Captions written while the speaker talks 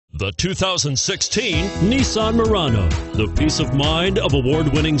The 2016 Nissan Murano. The peace of mind of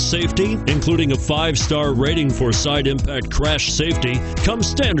award-winning safety, including a 5-star rating for side impact crash safety, comes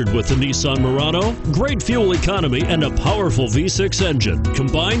standard with the Nissan Murano. Great fuel economy and a powerful V6 engine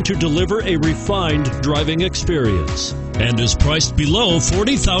combine to deliver a refined driving experience and is priced below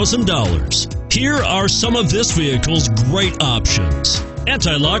 $40,000. Here are some of this vehicle's great options: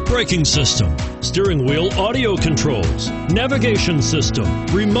 anti-lock braking system, steering wheel audio controls, navigation system,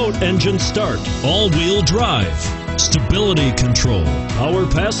 remote engine start, all-wheel drive, stability control, power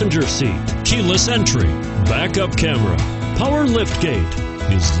passenger seat, keyless entry, backup camera, power liftgate.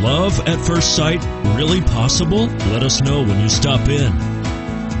 Is love at first sight really possible? Let us know when you stop in.